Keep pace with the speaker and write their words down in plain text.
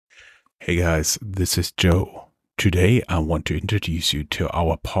Hey guys, this is Joe. Today I want to introduce you to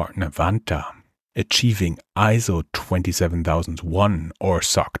our partner Vanta. Achieving ISO 27001 or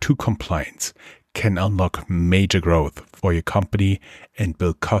SOC 2 compliance can unlock major growth for your company and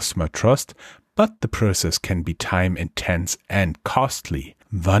build customer trust, but the process can be time intense and costly.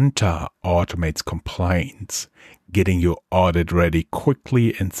 Vanta automates compliance, getting your audit ready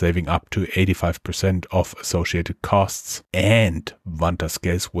quickly and saving up to 85% of associated costs. And Vanta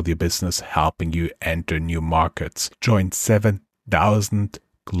scales with your business, helping you enter new markets. Join 7,000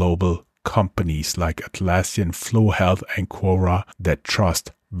 global companies like Atlassian, Flow Health, and Quora that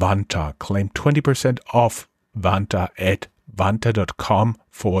trust Vanta. Claim 20% off Vanta at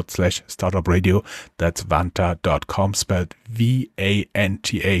vanta.com/startupradio. That's vanta.com, spelled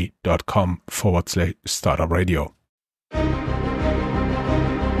vanta.com/startupradio.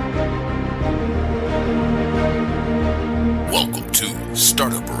 Welcome to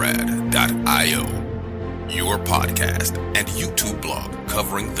Startuprad.io, your podcast and YouTube blog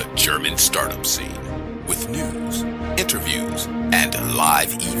covering the German startup scene with news, interviews, and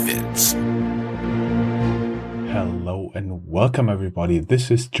live events. Hello and welcome everybody. This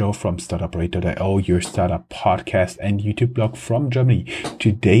is Joe from Startuprad.io, your startup podcast and YouTube blog from Germany.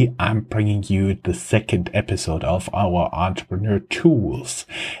 Today I'm bringing you the second episode of our entrepreneur tools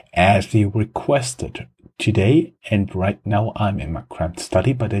as you requested today. And right now I'm in my cramped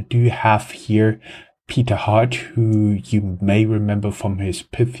study, but I do have here Peter Hart, who you may remember from his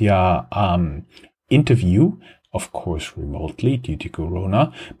Pythia interview, of course remotely due to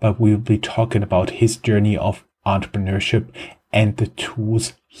Corona, but we'll be talking about his journey of entrepreneurship and the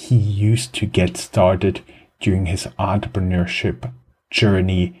tools he used to get started during his entrepreneurship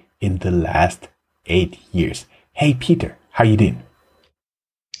journey in the last 8 years. Hey Peter, how you doing?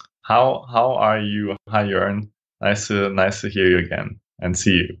 How are you? Hi Jörn. Nice to hear you again and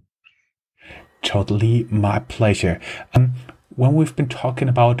see you. Totally my pleasure. When we've been talking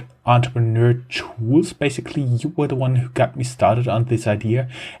about entrepreneur tools, basically you were the one who got me started on this idea,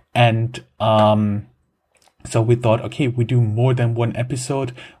 and so we thought, okay, we do more than one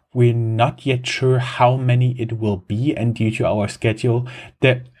episode. We're not yet sure how many it will be, and due to our schedule,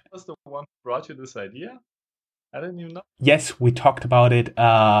 that was the one who brought you this idea. I didn't even know. Yes, we talked about it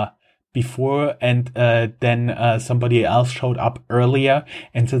before, and then somebody else showed up earlier.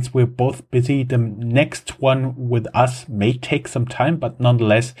 And since we're both busy, the next one with us may take some time, but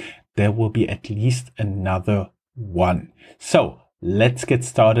nonetheless, there will be at least another one. So let's get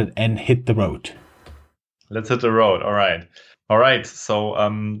started and hit the road. Let's hit the road. All right. So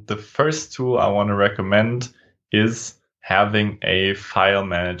the first tool I want to recommend is having a file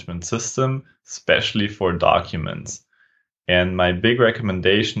management system, especially for documents. And my big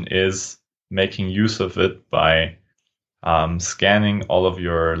recommendation is making use of it by scanning all of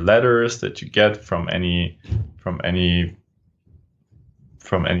your letters that you get from any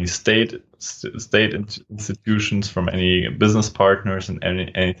state institutions, from any business partners, and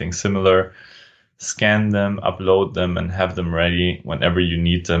anything similar. Scan them, upload them, and have them ready whenever you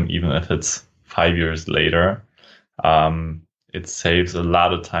need them, even if it's 5 years later. It saves a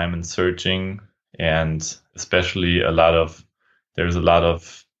lot of time in searching, and especially there's a lot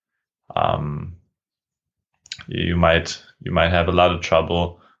of you might have a lot of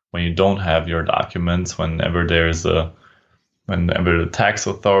trouble when you don't have your documents, whenever the tax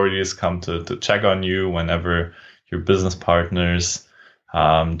authorities come to check on you, whenever your business partners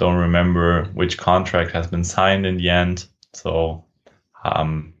don't remember which contract has been signed in the end. So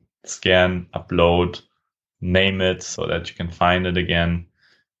scan, upload, name it so that you can find it again.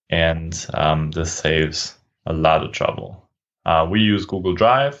 And this saves a lot of trouble. We use Google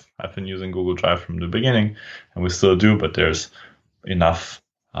Drive. I've been using Google Drive from the beginning, and we still do, but there's enough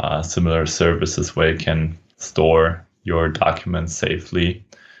similar services where you can store your documents safely.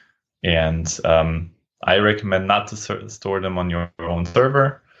 And I recommend not to store them on your own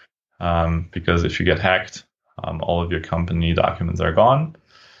server, because if you get hacked, all of your company documents are gone.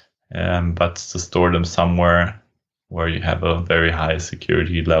 But to store them somewhere where you have a very high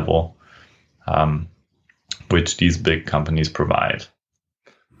security level, which these big companies provide.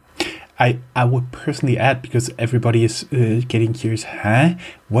 I would personally add, because everybody is getting curious,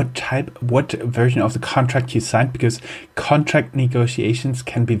 what version of the contract you signed? Because contract negotiations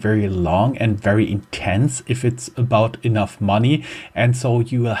can be very long and very intense if it's about enough money. And so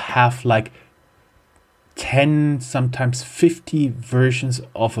you will have like 10, sometimes 50 versions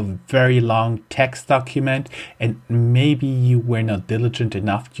of a very long text document, and maybe you were not diligent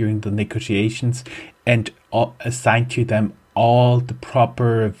enough during the negotiations and assigned to them all the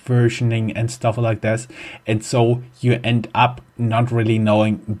proper versioning and stuff like this. And so you end up not really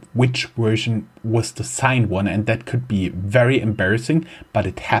knowing which version was the signed one. And that could be very embarrassing, but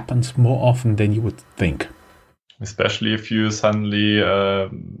it happens more often than you would think. Especially if you suddenly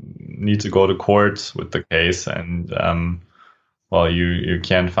need to go to court with the case and, you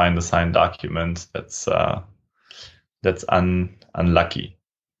can't find the signed document. That's unlucky,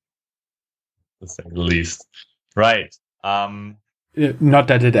 to say the least. Right. Not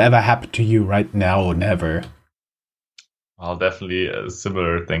that it ever happened to you right now, never. Well, definitely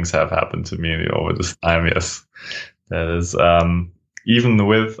similar things have happened to me over this time. Yes, that is even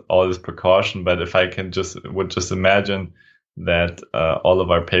with all this precaution. But if I would just imagine that all of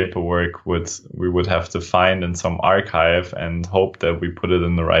our paperwork we would have to find in some archive and hope that we put it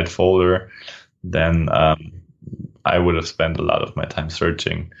in the right folder, then I would have spent a lot of my time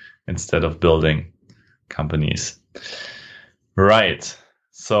searching instead of building companies. Right.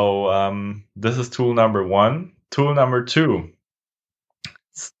 So this is tool number 1. Tool number 2,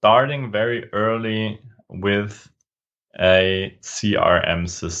 starting very early with a CRM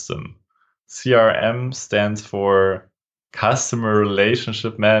system. CRM stands for Customer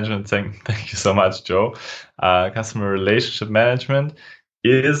Relationship Management. Thank you so much, Joe. Customer Relationship Management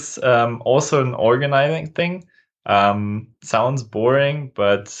is also an organizing thing. Sounds boring,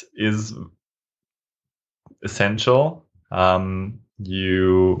 but is essential.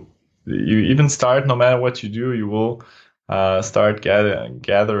 You even start, no matter what you do, you will start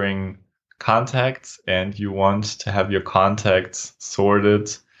gathering contacts, and you want to have your contacts sorted,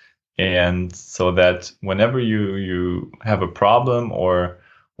 and so that whenever you have a problem or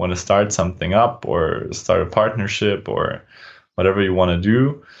want to start something up or start a partnership or whatever you want to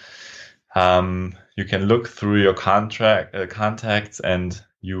do, you can look through your contacts, and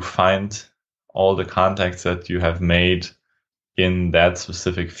you find all the contacts that you have made in that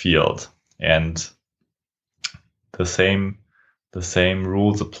specific field. And the same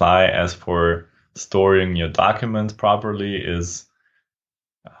rules apply as for storing your documents properly. Is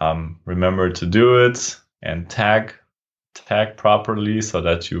remember to do it and tag properly, so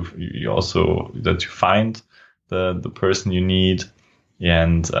that you find the person you need,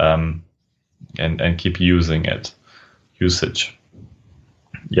 and keep using it. Usage.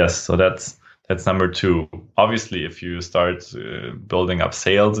 Yes, so that's number 2. Obviously, if you start building up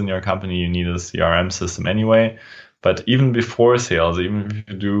sales in your company, you need a CRM system anyway. But even before sales, even if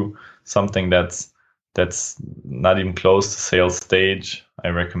you do something that's not even close to sales stage, I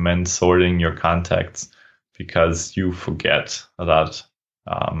recommend sorting your contacts, because you forget a lot.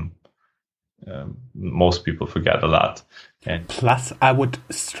 Most people forget a lot. And plus, I would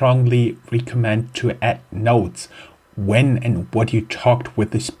strongly recommend to add notes when and what you talked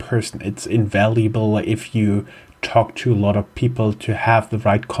with this person. It's invaluable if you talk to a lot of people to have the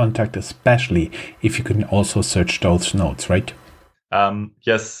right contact, especially if you can also search those notes, right?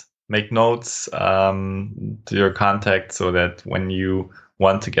 Yes, make notes to your contact, so that when you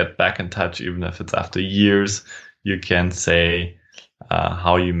want to get back in touch, even if it's after years, you can say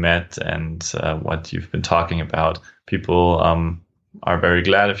how you met and what you've been talking about. People are very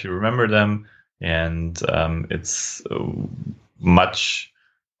glad if you remember them. And it's much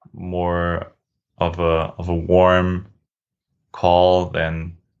more of a warm call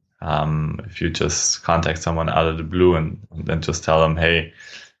than if you just contact someone out of the blue and then just tell them, "Hey,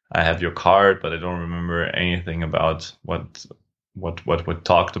 I have your card, but I don't remember anything about what we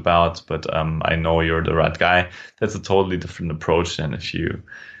talked about, but I know you're the right guy." That's a totally different approach than if you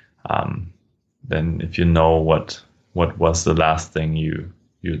know what was the last thing you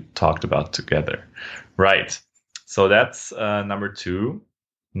talked about together. Right. So that's number 2.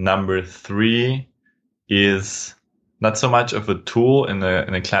 Number 3 is not so much of a tool in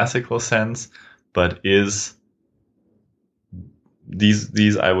a classical sense, but is these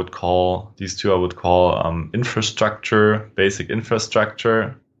two I would call basic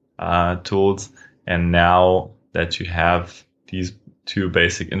infrastructure tools. And now that you have these 2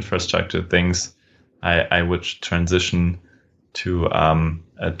 basic infrastructure things, I would transition to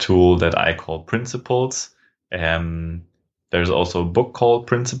a tool that I call Principles. There's also a book called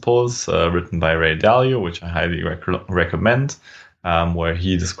Principles, written by Ray Dalio, which I highly recommend, where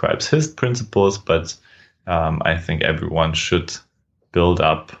he describes his principles. But I think everyone should build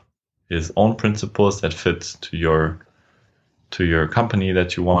up his own principles that fit to your company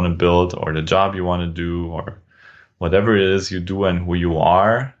that you want to build, or the job you want to do, or whatever it is you do and who you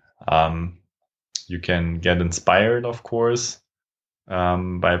are. You can get inspired, of course,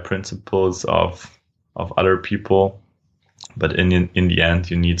 by principles of other people, but in the end,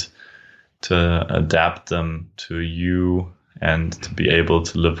 you need to adapt them to you and to be able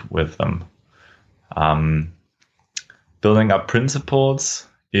to live with them. Building up principles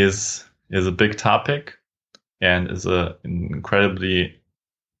is a big topic and is an incredibly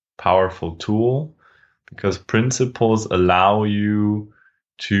powerful tool, because principles allow you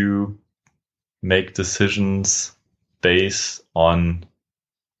to make decisions based on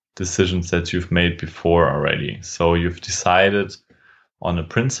decisions that you've made before already. So you've decided on a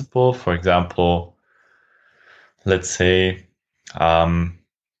principle, for example, let's say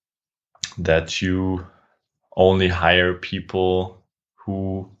that you only hire people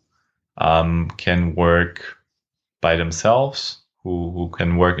who can work by themselves, who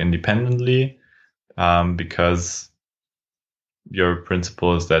can work independently, because your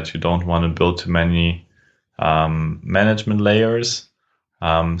principle is that you don't want to build too many management layers.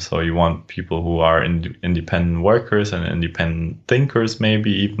 So you want people who are independent workers and independent thinkers,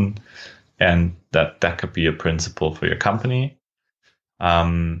 maybe even, and that could be a principle for your company.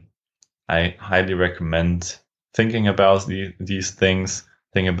 I highly recommend thinking about these things.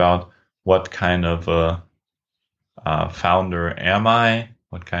 Think about what kind of a founder am I?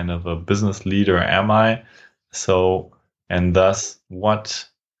 What kind of a business leader am I? So, and thus, what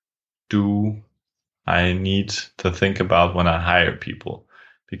do I need to think about when I hire people?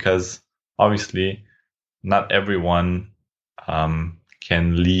 Because obviously, not everyone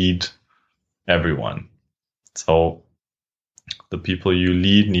can lead everyone. So the people you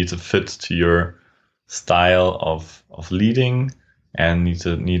lead need to fit to your style of leading, and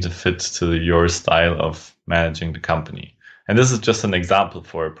need to fit to your style of managing the company. And this is just an example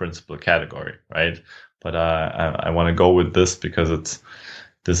for a principal category, right? But I want to go with this because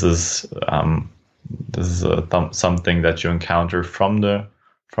this is something that you encounter from the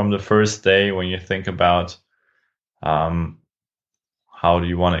first day when you think about how do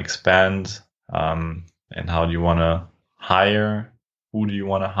you want to expand, and how do you want to hire, who do you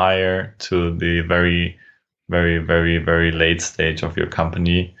want to hire, to the very, very, very, very late stage of your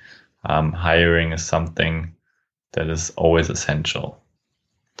company. Hiring is something that is always essential.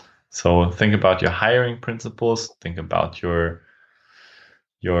 So think about your hiring principles, think about your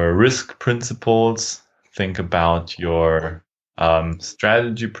risk principles, think about your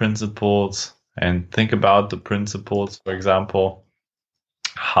strategy principles, and think about the principles, for example,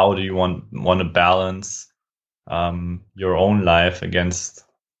 how do you want to balance your own life against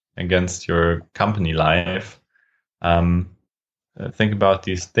your company life. Think about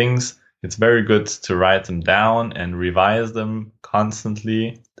these things. It's very good to write them down and revise them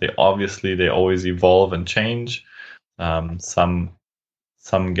constantly. They always evolve and change. Some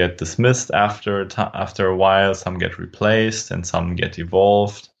get dismissed after a while, some get replaced, and some get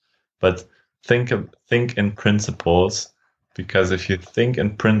evolved. But think in principles, because if you think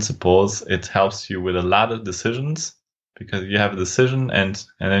in principles, it helps you with a lot of decisions, because you have a decision and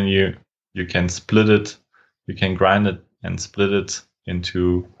then you can split it, you can grind it and split it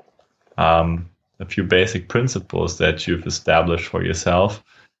into a few basic principles that you've established for yourself,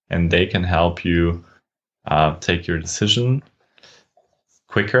 and they can help you take your decision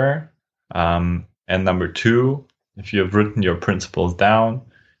quicker. And number two, if you have written your principles down,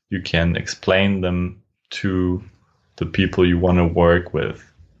 you can explain them to the people you want to work with.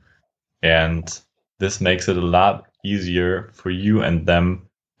 And this makes it a lot easier for you and them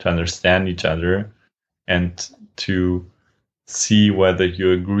to understand each other and to see whether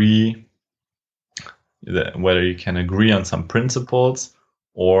you agree, whether you can agree on some principles,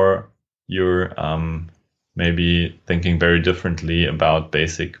 or you're maybe thinking very differently about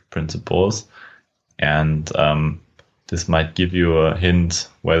basic principles. And this might give you a hint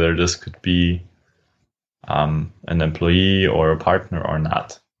whether this could be an employee or a partner or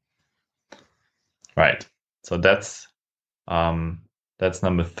not. Right. So that's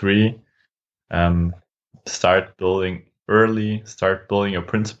number 3. Start building early. Start building your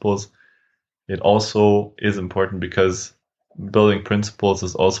principles. It also is important because building principles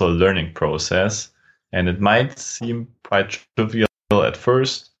is also a learning process, and it might seem quite trivial at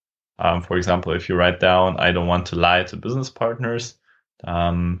first. For example, if you write down, I don't want to lie to business partners,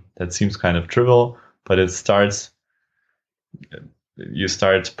 that seems kind of trivial, but you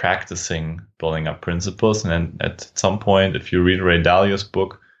start practicing building up principles. And then at some point, if you read Ray Dalio's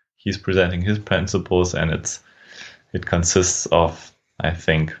book, he's presenting his principles, and it consists of, I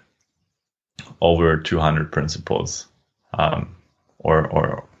think, over 200 principles,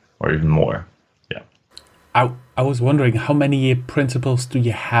 or even more. Yeah. I was wondering, how many principles do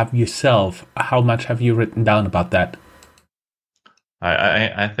you have yourself? How much have you written down about that?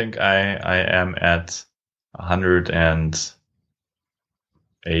 I think I am at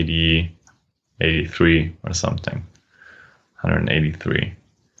 183 or something. 183.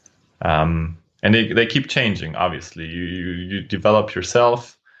 And they keep changing. Obviously, you develop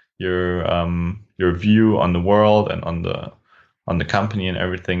yourself, your view on the world and on the company and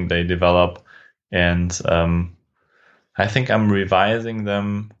everything they develop. And I think I'm revising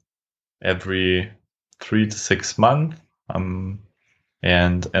them every 3 to 6 months.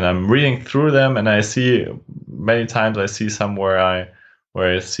 And I'm reading through them, and I see many times I see somewhere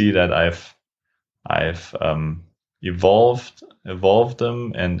where I see that I've evolved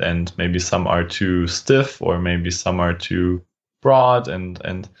them, and maybe some are too stiff, or maybe some are too broad,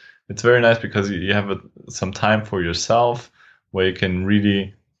 and it's very nice because you have some time for yourself where you can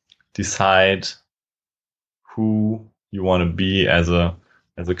really decide who you want to be as a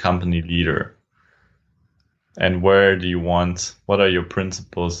company leader, and what are your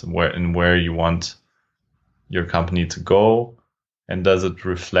principles, and where you want your company to go, and does it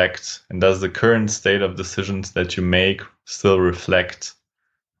reflect, and does the current state of decisions that you make still reflect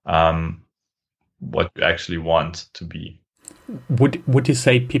what you actually want to be. Would you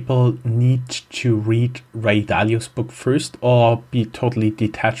say people need to read Ray Dalio's book first, or be totally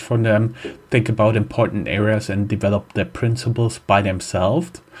detached from them, think about important areas and develop their principles by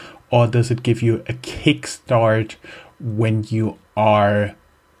themselves? Or does it give you a kickstart when you already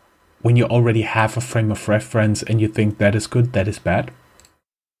have a frame of reference and you think that is good, that is bad?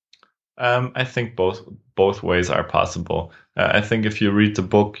 I think both ways are possible. I think if you read the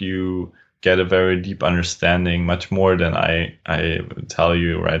book, you get a very deep understanding, much more than I tell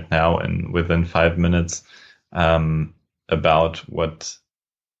you right now, and within 5 minutes, about what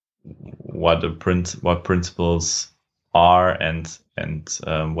principles are, and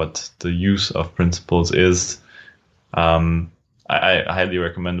what the use of principles is. I highly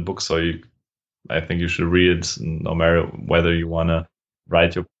recommend the book, so I think you should read it, no matter whether you want to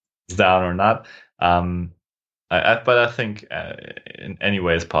write your down or not. But I think in any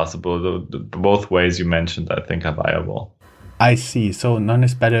way is possible. Both ways you mentioned, I think, are viable. I see. So none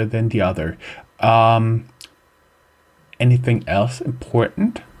is better than the other. Anything else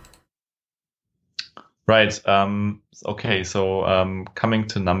important? Right. Okay. So coming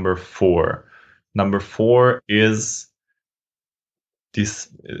to number 4. Number 4 is this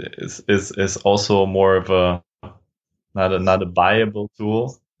is also more of a not a viable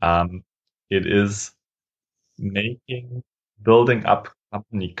tool. It is building up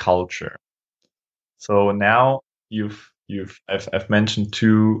company culture. So now I've mentioned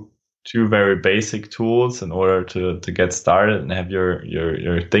two very basic tools in order to get started and have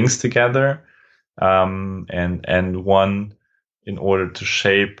your things together, and one in order to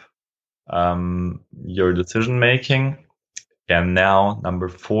shape your decision making. And now number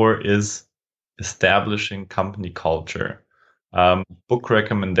 4 is establishing company culture. Book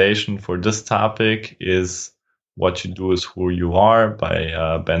recommendation for this topic is What You Do Is Who You Are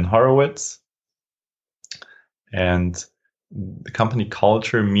by Ben Horowitz. And the company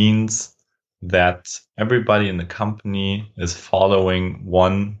culture means that everybody in the company is following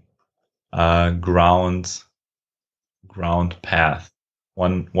one ground path,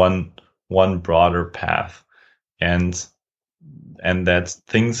 one broader path, and that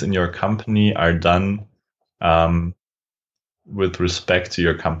things in your company are done with respect to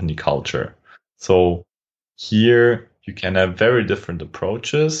your company culture. So here you can have very different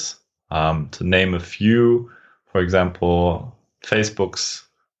approaches. To name a few, for example, Facebook's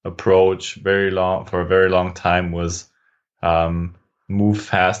approach for a very long time was move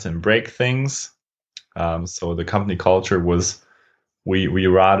fast and break things. So the company culture was we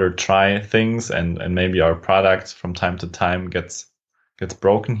rather try things, and maybe our product from time to time gets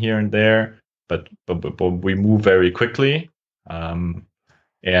broken here and there, but we move very quickly.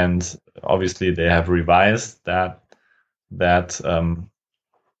 And obviously they have revised that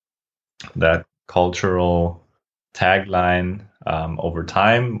cultural tagline over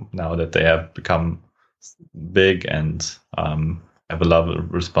time, now that they have become big and have a lot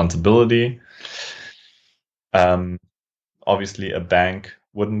of responsibility. Obviously a bank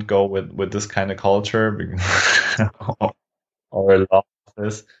wouldn't go with this kind of culture or a law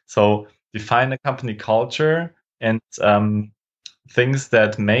office. So define a company culture, and things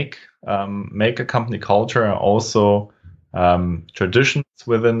that make a company culture are also traditions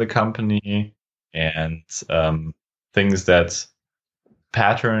within the company, and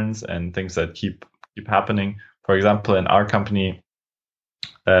patterns and things that keep happening. For example, in our company,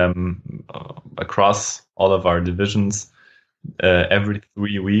 across all of our divisions, every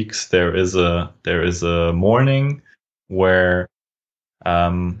 3 weeks there is a morning where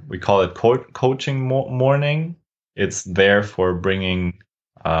we call it coaching morning. It's there for bringing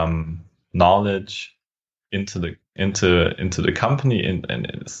knowledge into into the company, and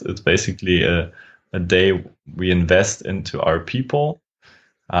it's basically a day we invest into our people.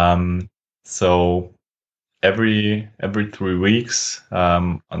 So every 3 weeks,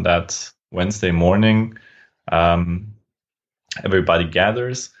 on that Wednesday morning, everybody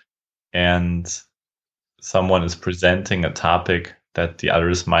gathers and someone is presenting a topic that the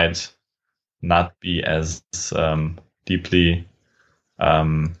others might not be as deeply,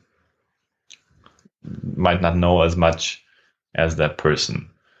 might not know as much as that person.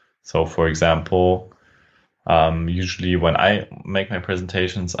 So, for example, usually when I make my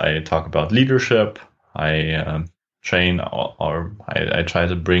presentations, I talk about leadership. I train, or I try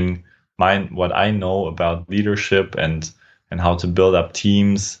to bring what I know about leadership and how to build up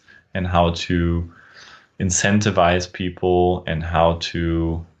teams and how to incentivize people and how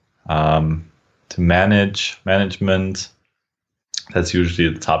to management. That's usually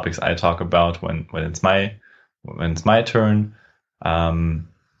the topics I talk about when it's my turn.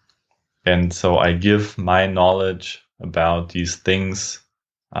 And so I give my knowledge about these things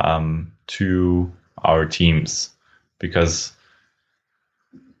to our teams, because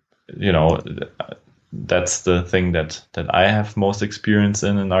that's the thing that I have most experience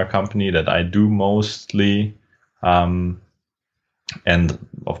in our company, that I do mostly. And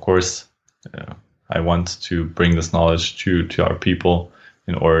of course, I want to bring this knowledge to our people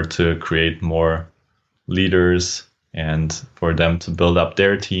in order to create more leaders and for them to build up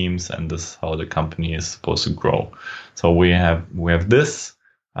their teams. And this is how the company is supposed to grow. So we have this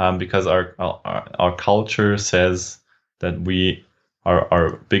because our culture says that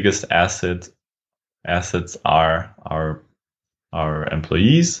our biggest assets are our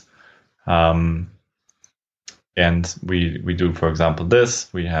employees. And we do, for example, this.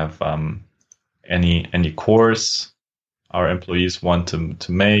 We have any course our employees want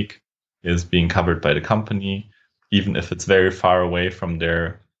to make is being covered by the company, even if it's very far away from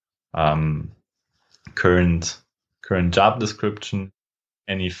their current job description.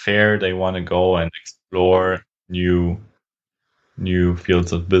 Any fair they want to go and explore new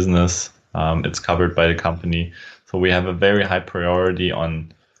fields of business, it's covered by the company. So we have a very high priority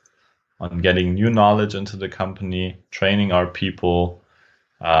on getting new knowledge into the company, training our people,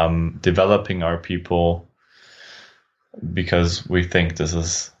 developing our people, because we think this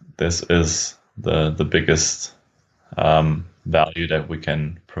is the biggest value that we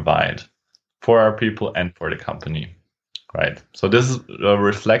can provide for our people and for the company, right? So this is a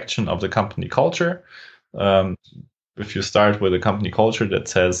reflection of the company culture. If you start with a company culture that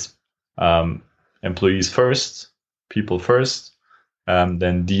says employees first, people first,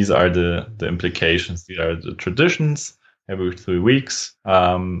 then these are the implications. These are the traditions. Every 3 weeks,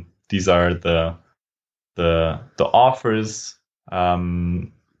 these are the offers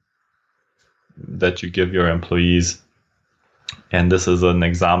that you give your employees, and this is an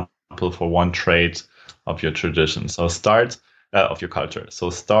example for one trait of your tradition. So of your culture. So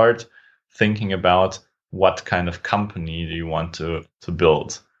start thinking about what kind of company do you want to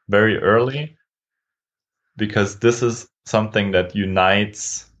build very early, because this is something that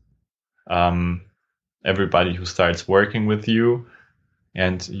unites everybody who starts working with you,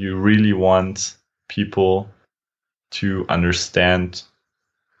 and you really want people to understand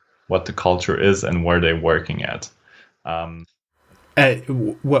what the culture is and where they're working at.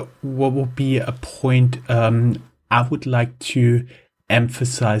 What would be a point I would like to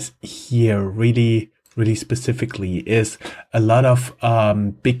emphasize here really specifically is a lot of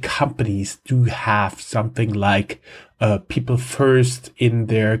big companies do have something like people first in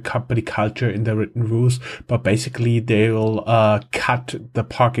their company culture, in their written rules, but basically they'll cut the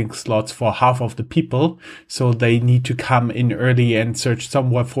parking slots for half of the people. So they need to come in early and search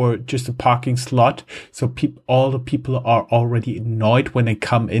somewhere for just a parking slot. So all the people are already annoyed when they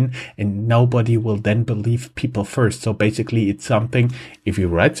come in, and nobody will then believe people first. So basically it's something, if you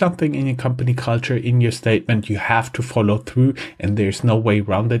write something in your company culture, in your statement, you have to follow through, and there's no way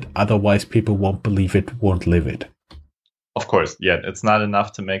around it. Otherwise people won't believe it, won't live it. Of course, yeah, it's not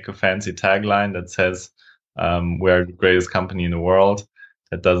enough to make a fancy tagline that says we're the greatest company in the world.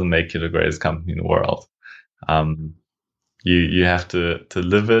 That doesn't make you the greatest company in the world. You have to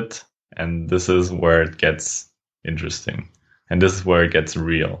live it, and this is where it gets interesting, and this is where it gets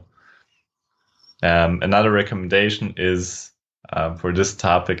real. Another recommendation is for this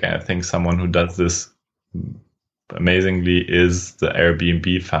topic, and I think someone who does this amazingly is the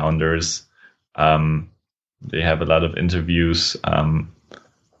Airbnb founders. They have a lot of interviews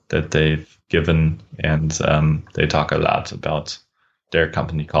that they've given, and they talk a lot about their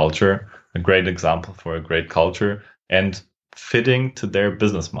company culture. A great example for a great culture. And fitting to their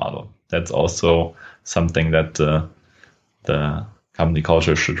business model. That's also something that the company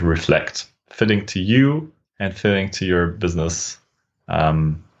culture should reflect. Fitting to you and fitting to your business.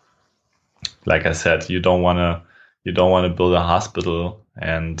 Like I said, you don't want to build a hospital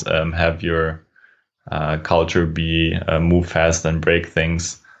and have your culture be move fast and break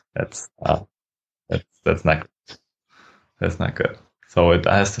things. That's not good. So it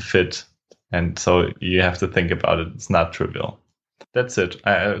has to fit, and so you have to think about it. It's not trivial. That's it.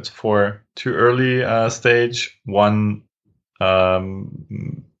 It's for 2 early stage, 1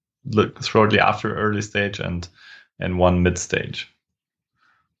 shortly after early stage, and 1 mid stage.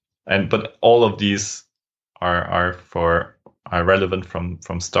 But all of these are relevant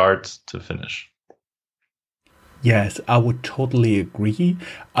from start to finish. Yes, I would totally agree.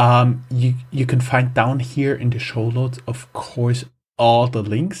 You can find down here in the show notes, of course, all the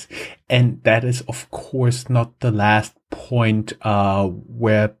links, and that is, of course, not the last point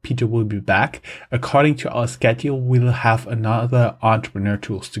where Peter will be back. According to our schedule, we'll have another Entrepreneur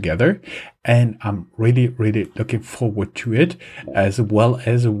Tools together, and I'm really, really looking forward to it, as well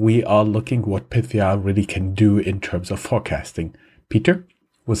as we are looking what Pythia really can do in terms of forecasting. Peter?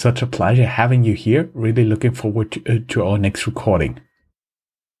 It was such a pleasure having you here. Really looking forward to our next recording.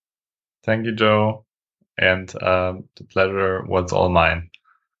 Thank you, Joe. And the pleasure was all mine.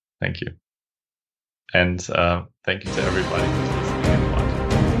 Thank you. And thank you to everybody for listening and watching.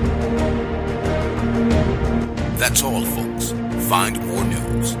 That's all, folks. Find more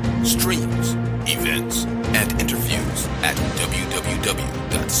news, streams, events, and interviews at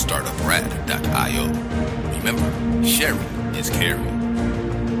www.startuprad.io. Remember, sharing is caring.